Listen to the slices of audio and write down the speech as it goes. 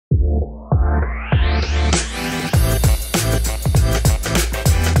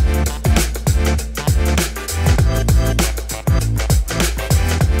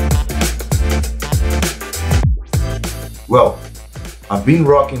I've been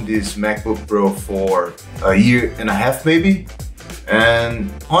rocking this MacBook Pro for a year and a half maybe,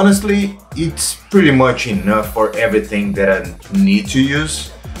 and honestly it's pretty much enough for everything that I need to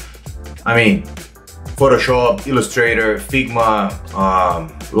use. I mean, Photoshop, Illustrator, Figma,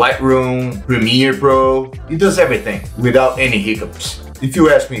 Lightroom, Premiere Pro, it does everything without any hiccups. If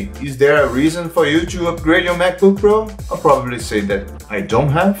you ask me, is there a reason for you to upgrade your MacBook Pro? I'll probably say that I don't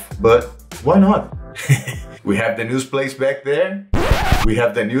have, but why not? We have the news place back there. We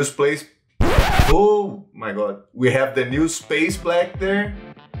have the news place. Oh my god. We have the new space back there.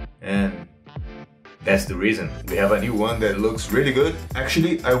 And that's the reason. We have a new one that looks really good.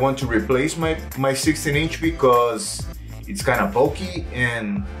 Actually, I want to replace my 16-inch because it's kind of bulky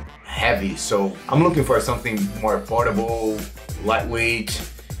and heavy. So I'm looking for something more portable, lightweight,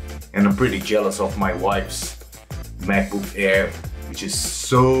 and I'm pretty jealous of my wife's MacBook Air, which is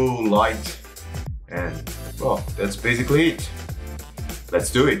so light. And well, that's basically it. Let's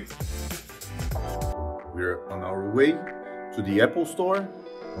do it. We're on our way to the Apple Store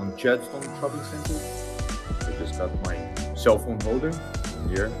on Chadstone Shopping Center. I just got my cell phone holder and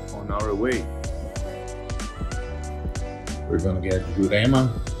we're on our way. We're gonna get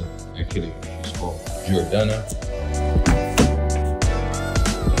Jurema. Actually, she's called Jordana.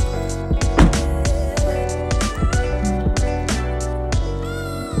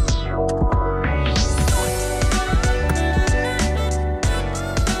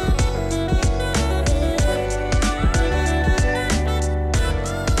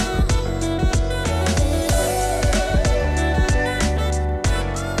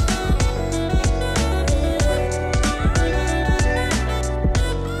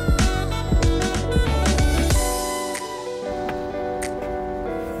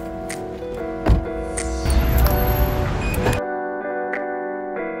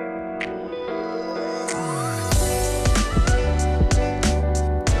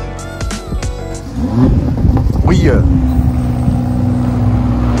 Yeah.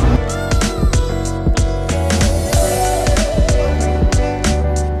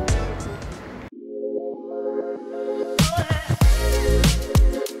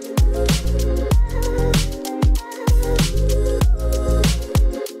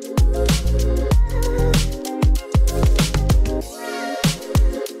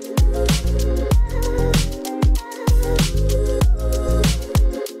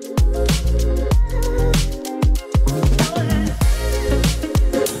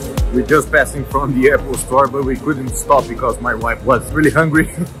 We're just passing from the Apple Store, but we couldn't stop because my wife was really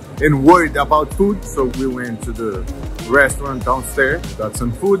hungry and worried about food. So we went to the restaurant downstairs, got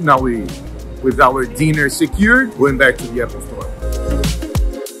some food. Now with our dinner secured, going back to the Apple Store.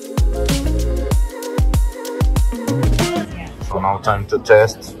 So now time to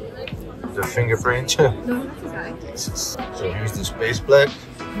test the fingerprint. So here's the space black.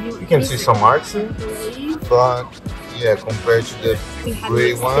 You can see some marks here, but yeah, compared to the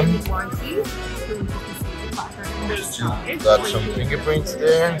gray one, got some fingerprints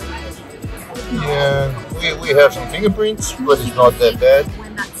there. Yeah, we have some fingerprints, but it's not that bad.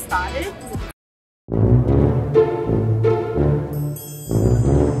 When that started.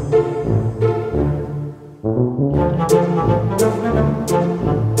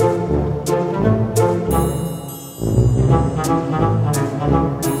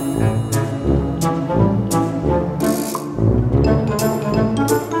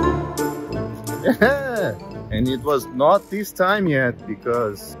 And it was not this time yet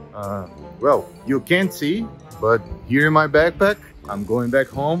because, well, you can't see, but here in my backpack, I'm going back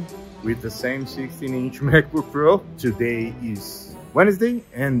home with the same 16-inch MacBook Pro. Today is Wednesday,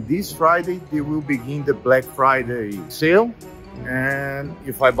 and this Friday they will begin the Black Friday sale. And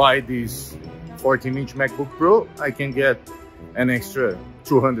if I buy this 14-inch MacBook Pro, I can get an extra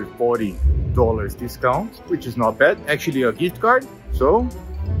 $240 discount, which is not bad. Actually, a gift card. So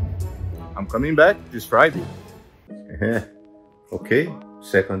I'm coming back this Friday. Okay,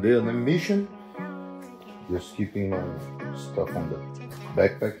 second day on the mission. Just keeping my stuff on the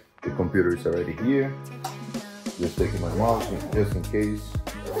backpack. The computer is already here. Just taking my mouse just in case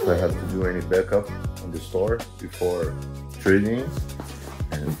if I have to do any backup on the store before trading.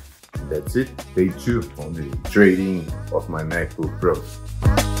 And that's it. Day 2 on the trading of my MacBook Pro.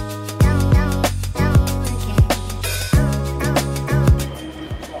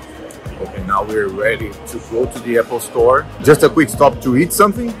 Now we're ready to go to the Apple Store. Just a quick stop to eat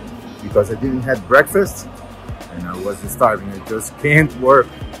something because I didn't have breakfast and I was starving. I just can't work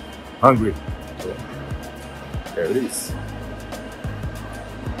hungry. So, there it is.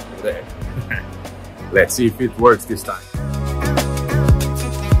 There. Let's see if it works this time.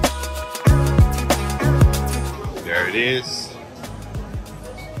 There it is.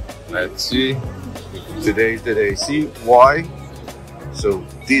 Let's see. Today is the day. See why? So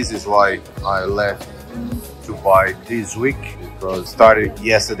this is why I left to buy this week, because started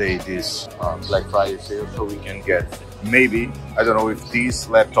yesterday this Black Friday sale, so we can get, maybe, I don't know if this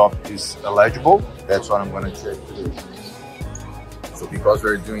laptop is eligible. That's what I'm gonna check today. So because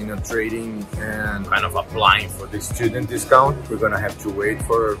we're doing a trading and kind of applying for the student discount, we're gonna have to wait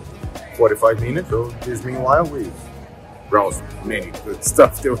for 45 minutes. So this meanwhile we browse many good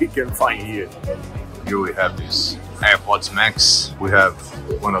stuff that we can find here. Here we have this AirPods Max. We have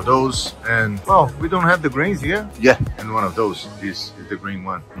one of those, and well, we don't have the grains here. Yeah, and one of those. This is the green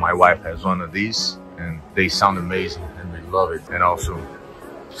one. My wife has one of these, and they sound amazing, and we love it. And also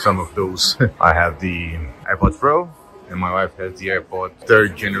some of those. I have the AirPods Pro, and my wife has the AirPod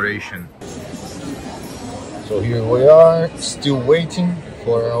 3rd generation. So here we are, still waiting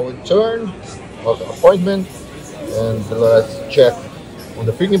for our turn of the appointment, and let's check on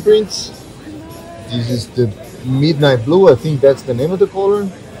the fingerprints. This is the midnight blue, I think that's the name of the color.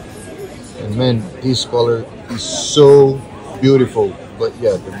 And man, this color is so beautiful. But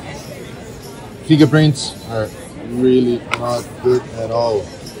yeah, the fingerprints are really not good at all.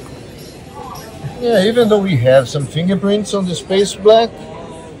 Yeah, even though we have some fingerprints on the Space Black,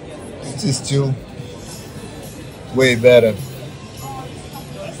 it is still way better.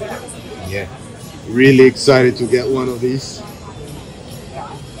 Yeah, really excited to get one of these.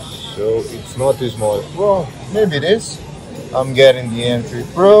 So it's not this small. Well, maybe it is. I'm getting the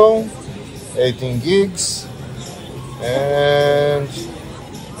M3 Pro, 18 gigs, and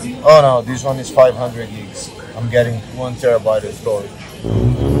oh no, this one is 500 gigs. I'm getting 1 terabyte of storage.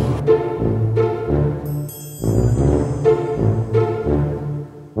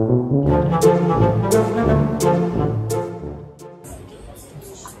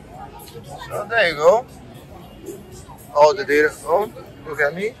 So there you go. All the data. Oh, look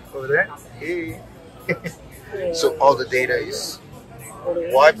at me over there. Hey. So all the data is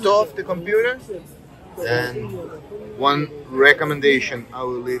wiped off the computer. And one recommendation I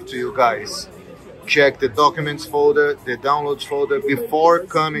will leave to you guys: check the documents folder, the downloads folder before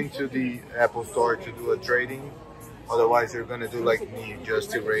coming to the Apple Store to do a trading. Otherwise, you're gonna do like me,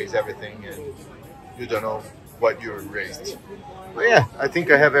 just erase everything, and you don't know what you erased. But yeah, I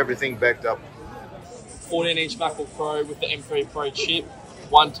think I have everything backed up. 14-inch MacBook Pro with the M3 Pro chip,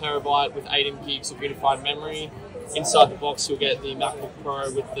 1 terabyte with 18 gigs of unified memory. Inside the box you'll get the MacBook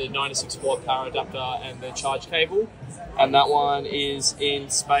Pro with the 96 watt power adapter and the charge cable, and that one is in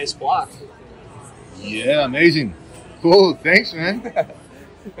Space Black. Yeah, amazing. Cool, thanks man.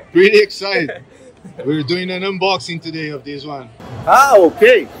 Pretty excited. We're doing an unboxing today of this one.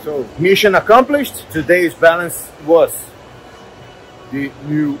 Okay, so mission accomplished. Today's balance was the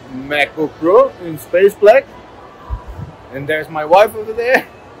new MacBook Pro in Space Black, and there's my wife over there.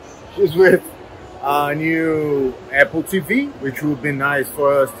 She's with a new Apple TV, which would be nice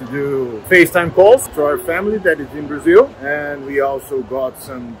for us to do FaceTime calls to our family that is in Brazil. And we also got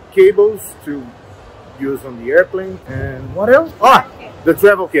some cables to use on the airplane. And what else? Ah, the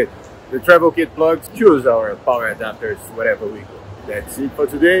travel kit. The travel kit plugs, choose our power adapters wherever we go. That's it for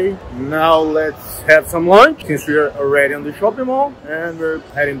today. Now let's have some lunch, since we're already on the shopping mall, and we're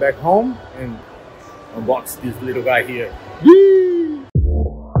heading back home and unbox this little guy here. Yee!